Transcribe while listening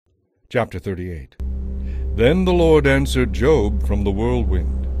Chapter 38. Then the Lord answered Job from the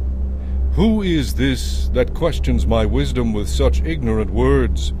whirlwind. Who is this that questions my wisdom with such ignorant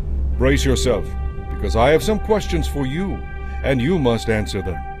words? Brace yourself, because I have some questions for you, and you must answer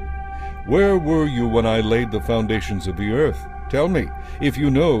them. Where were you when I laid the foundations of the earth? Tell me, if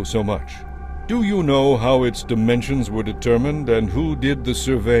you know so much. Do you know how its dimensions were determined, and who did the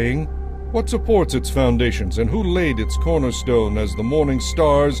surveying? What supports its foundations, and who laid its cornerstone, as the morning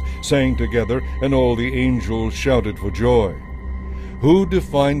stars sang together, and all the angels shouted for joy? Who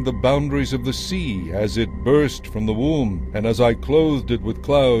defined the boundaries of the sea, as it burst from the womb, and as I clothed it with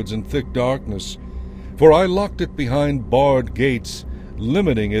clouds and thick darkness? For I locked it behind barred gates,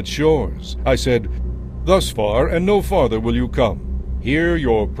 limiting its shores. I said, Thus far and no farther will you come. Here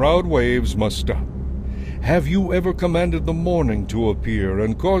your proud waves must stop. Have you ever commanded the morning to appear,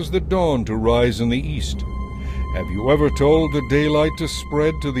 and caused the dawn to rise in the east? Have you ever told the daylight to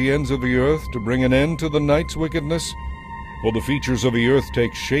spread to the ends of the earth, to bring an end to the night's wickedness? For the features of the earth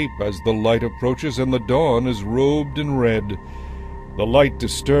take shape as the light approaches, and the dawn is robed in red. The light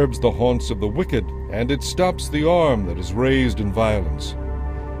disturbs the haunts of the wicked, and it stops the arm that is raised in violence.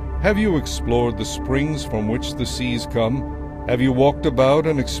 Have you explored the springs from which the seas come? Have you walked about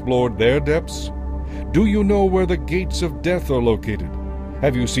and explored their depths? Do you know where the gates of death are located?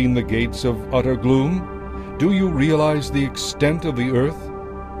 Have you seen the gates of utter gloom? Do you realize the extent of the earth?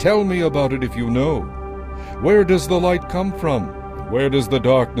 Tell me about it if you know. Where does the light come from? And where does the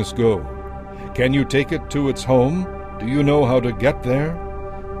darkness go? Can you take it to its home? Do you know how to get there?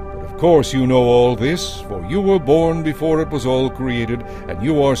 But of course you know all this, for you were born before it was all created, and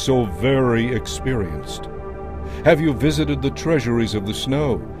you are so very experienced. Have you visited the treasuries of the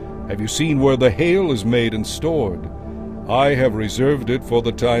snow? Have you seen where the hail is made and stored? I have reserved it for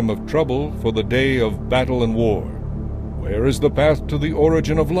the time of trouble, for the day of battle and war. Where is the path to the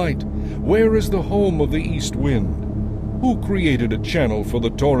origin of light? Where is the home of the east wind? Who created a channel for the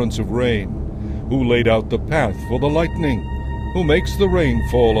torrents of rain? Who laid out the path for the lightning? Who makes the rain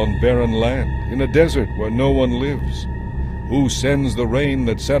fall on barren land, in a desert where no one lives? Who sends the rain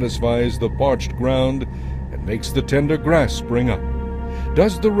that satisfies the parched ground, and makes the tender grass spring up?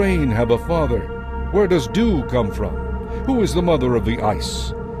 Does the rain have a father? Where does dew come from? Who is the mother of the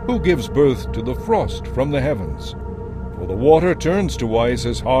ice? Who gives birth to the frost from the heavens? For the water turns to ice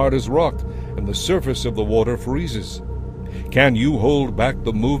as hard as rock, and the surface of the water freezes. Can you hold back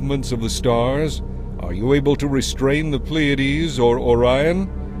the movements of the stars? Are you able to restrain the Pleiades or Orion?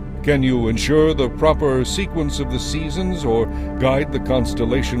 Can you ensure the proper sequence of the seasons, or guide the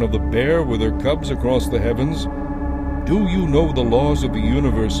constellation of the Bear with her cubs across the heavens? Do you know the laws of the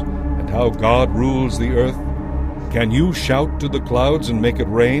universe, and how God rules the earth? Can you shout to the clouds and make it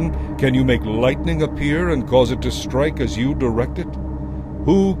rain? Can you make lightning appear and cause it to strike as you direct it?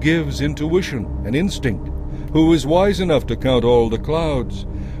 Who gives intuition and instinct? Who is wise enough to count all the clouds?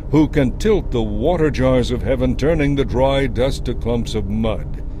 Who can tilt the water jars of heaven, turning the dry dust to clumps of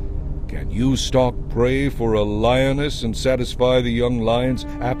mud? Can you stalk prey for a lioness and satisfy the young lion's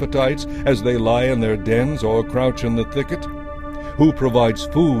appetites as they lie in their dens or crouch in the thicket? Who provides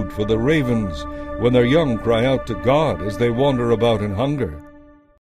food for the ravens when their young cry out to God as they wander about in hunger?